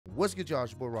What's good, y'all?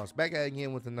 It's your boy Ross back at it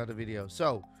again with another video.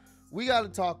 So we got to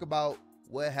talk about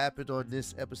what happened on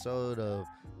this episode of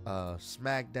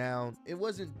SmackDown. It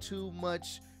wasn't too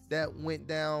much that went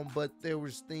down, but there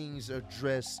was things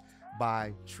addressed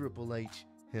by Triple H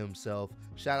himself.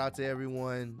 Shout out to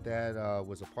everyone that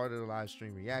was a part of the live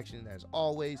stream reaction. As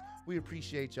always, we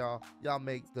appreciate y'all. Y'all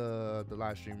make the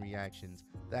live stream reactions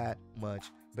that much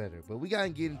better. But we gotta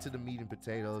get into the meat and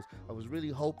potatoes. I was really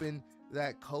hoping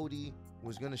that Cody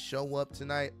was gonna show up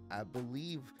tonight. I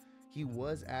believe he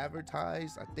was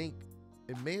advertised. I think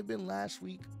it may have been last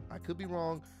week. I could be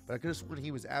wrong, but I could have sworn he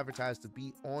was advertised to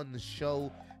be on the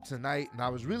show tonight, and I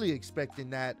was really expecting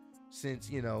that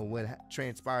since, you know, what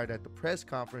transpired at the press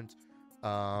conference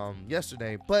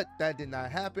yesterday, but that did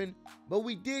not happen. But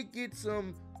we did get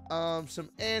some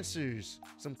answers,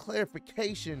 some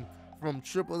clarification from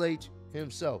Triple H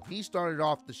himself. He started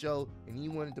off the show and he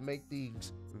wanted to make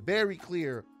things very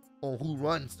clear on who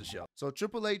runs the show. So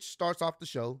Triple H starts off the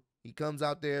show. He comes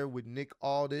out there with Nick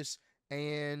Aldis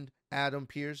and Adam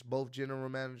Pearce, both general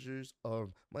managers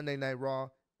of Monday Night Raw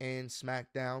and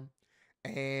SmackDown,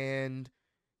 and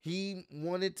he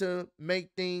wanted to make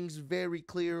things very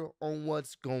clear on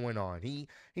what's going on. He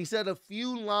said a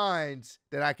few lines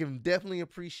that I can definitely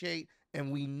appreciate,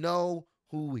 and we know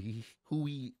who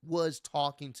he was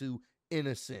talking to in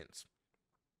a sense.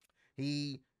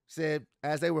 He said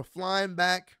as they were flying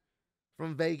back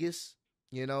from Vegas,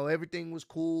 you know, everything was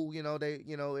cool. You know,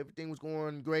 everything was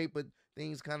going great, but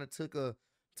things kind of took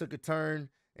a turn.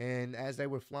 And as they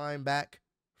were flying back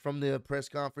from the press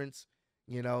conference,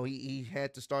 you know, he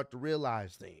had to start to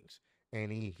realize things,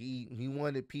 and he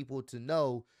wanted people to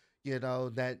know, you know,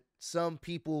 that some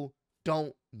people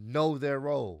don't know their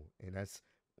role, and that's,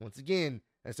 once again,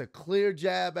 that's a clear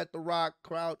jab at The Rock.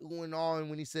 Crowd oohing on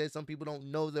when he said some people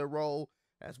don't know their role.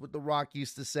 That's what The Rock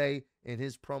used to say in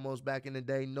his promos back in the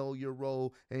day: know your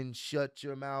role and shut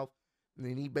your mouth.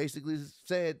 And he basically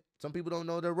said some people don't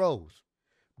know their roles,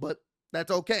 but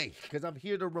that's okay, because I'm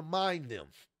here to remind them.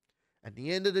 At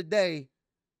the end of the day,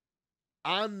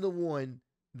 I'm the one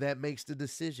that makes the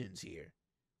decisions here.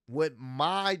 What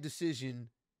my decision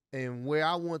and where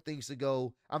I want things to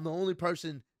go, I'm the only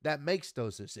person that makes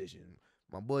those decisions.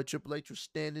 My boy Triple H was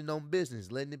standing on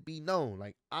business, letting it be known,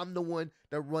 like, I'm the one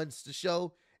that runs the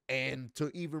show. And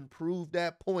to even prove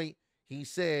that point, he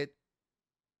said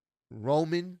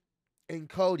Roman and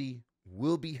Cody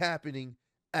will be happening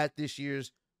at this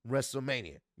year's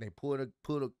WrestleMania. They put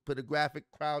a graphic,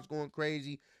 crowds going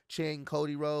crazy, chanting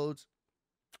Cody Rhodes.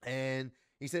 And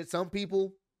he said some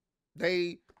people,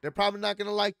 they're probably not going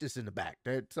to like this in the back.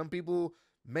 That some people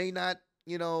may not,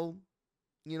 you know,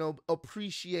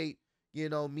 appreciate, you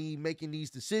know, me making these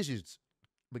decisions.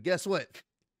 But guess what?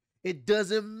 It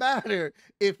doesn't matter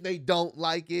if they don't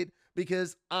like it,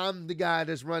 because I'm the guy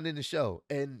that's running the show,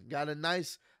 and got a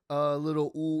nice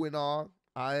little ooh and ah.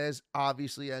 As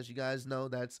obviously, as you guys know,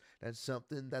 that's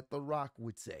something that The Rock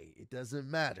would say. It doesn't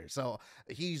matter. So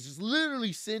he's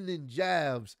literally sending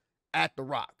jabs at The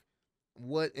Rock.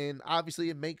 And obviously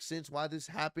it makes sense why this is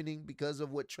happening, because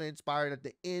of what transpired at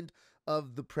the end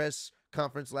of the press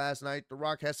conference last night. The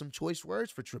Rock has some choice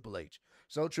words for Triple H.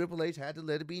 So Triple H had to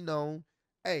let it be known,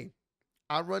 hey,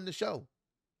 I run the show.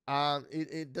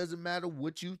 It doesn't matter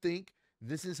what you think.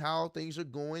 This is how things are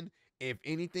going. If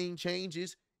anything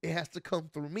changes, it has to come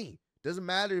through me. Doesn't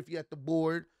matter if you're at the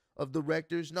board of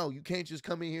directors. No, you can't just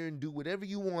come in here and do whatever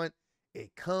you want.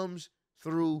 It comes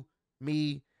through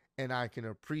me, and I can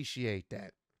appreciate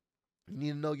that. You need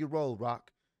to know your role,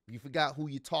 Rock. You forgot who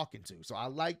you're talking to. So I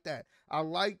like that. I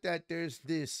like that there's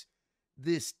this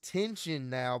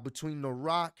tension now between The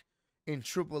Rock and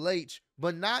Triple H,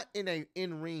 but not in a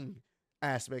in-ring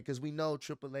aspect, because we know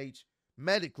Triple H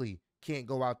medically can't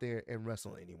go out there and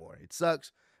wrestle anymore. It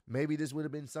sucks. Maybe this would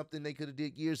have been something they could have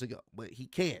did years ago, but he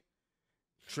can't.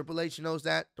 Triple H knows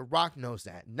that. The Rock knows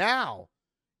that. Now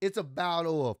it's a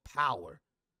battle of power.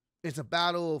 It's a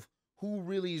battle of who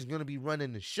really is going to be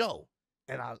running the show.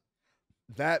 And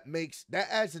that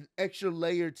adds an extra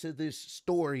layer to this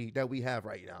story that we have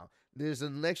right now. There's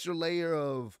an extra layer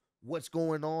of what's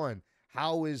going on.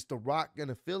 How is The Rock going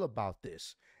to feel about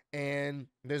this? And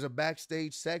there's a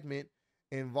backstage segment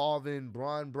involving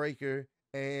Braun Breaker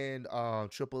and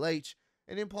Triple H,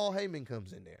 and then Paul Heyman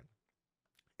comes in there,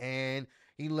 and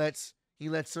he lets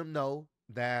them know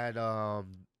that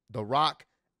The Rock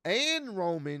and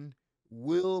Roman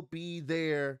will be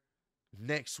there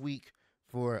next week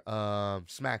for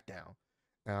SmackDown,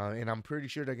 and I'm pretty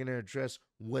sure they're gonna address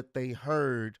what they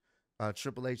heard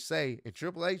Triple H say. And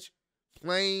Triple H,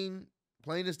 plain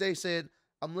as day, said,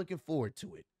 I'm looking forward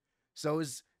to it. So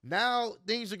it's now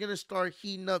things are gonna start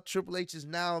heating up. Triple H has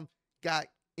now got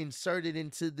inserted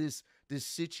into this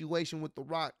situation with The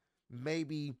Rock.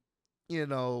 Maybe, you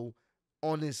know,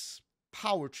 on this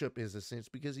power trip in a sense,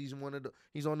 because he's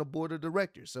on the board of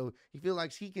directors. So he feels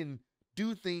like he can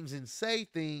do things and say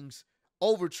things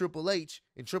over Triple H,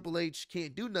 and Triple H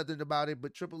can't do nothing about it,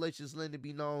 but Triple H is letting it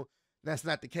be known that's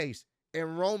not the case.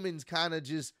 And Roman's kind of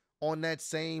just on that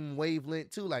same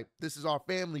wavelength too. Like, this is our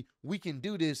family. We can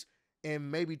do this.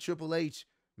 And maybe Triple H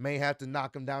may have to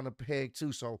knock him down a peg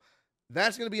too. So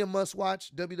that's going to be a must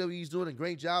watch. WWE's doing a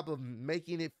great job of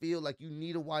making it feel like you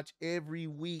need to watch every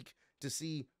week to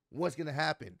see what's going to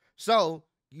happen. So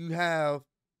you have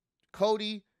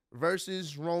Cody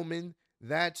versus Roman.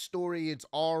 That story, it's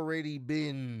already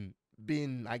been,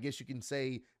 I guess you can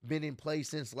say, been in place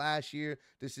since last year.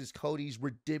 This is Cody's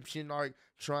redemption arc,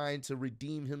 trying to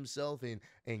redeem himself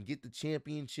and get the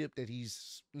championship that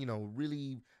he's,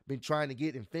 really been trying to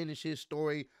get and finish his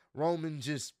story. Roman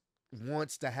just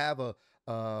wants to have a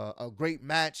great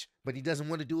match, but he doesn't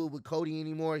want to do it with Cody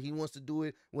anymore. He wants to do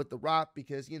it with The Rock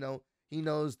because, he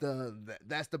knows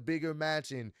that's the bigger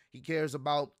match, and he cares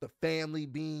about the family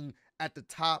being at the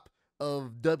top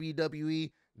of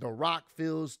WWE. The Rock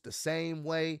feels the same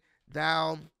way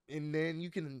down, and then you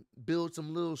can build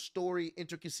some little story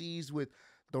intricacies with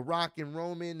The Rock and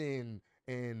Roman,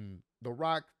 and The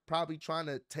Rock probably trying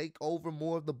to take over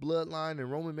more of the bloodline,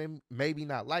 and Roman maybe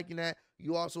not liking that.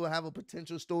 You also have a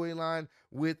potential storyline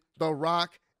with The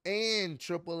Rock and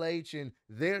Triple H and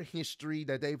their history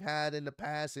that they've had in the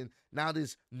past, and now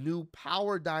this new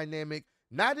power dynamic,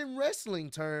 not in wrestling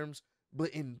terms,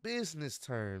 but in business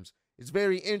terms. It's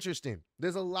very interesting.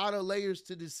 There's a lot of layers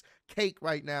to this cake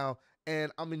right now,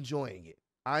 and I'm enjoying it.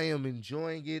 I am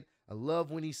enjoying it. I love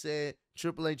when he said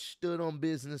Triple H stood on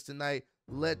business tonight.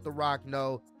 Let The Rock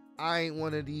know I ain't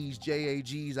one of these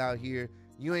JAGs out here.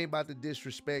 You ain't about to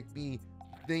disrespect me.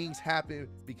 Things happen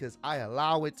because I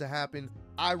allow it to happen.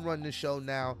 I run the show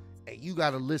now, and you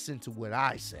got to listen to what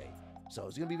I say. So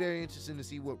it's going to be very interesting to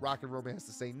see what Rock and Roman has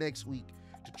to say next week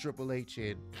to Triple H.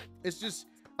 And it's just,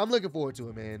 I'm looking forward to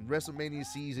it, man. WrestleMania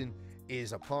season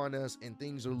is upon us, and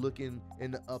things are looking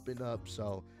in the up and up.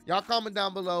 So y'all comment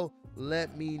down below.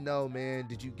 Let me know, man.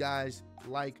 Did you guys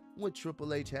like what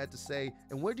Triple H had to say?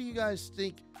 And where do you guys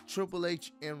think Triple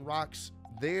H and Rock's,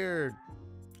 their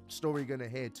story gonna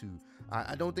head to?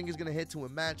 I don't think it's gonna head to a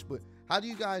match, but how do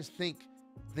you guys think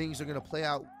things are gonna play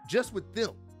out just with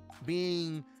them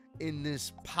being in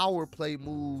this power play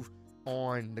move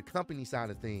on the company side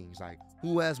of things? Like,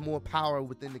 who has more power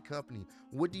within the company?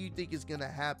 What do you think is gonna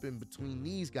happen between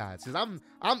these guys? Because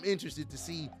I'm interested to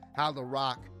see how The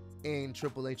Rock and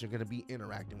Triple H are gonna be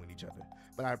interacting with each other.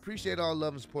 But I appreciate all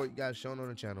love and support you guys showing on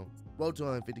the channel. Road to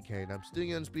 150K, and I'm still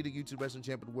your undisputed YouTube wrestling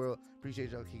champion of the world.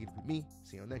 Appreciate y'all kicking it with me.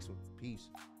 See you on the next one. Peace.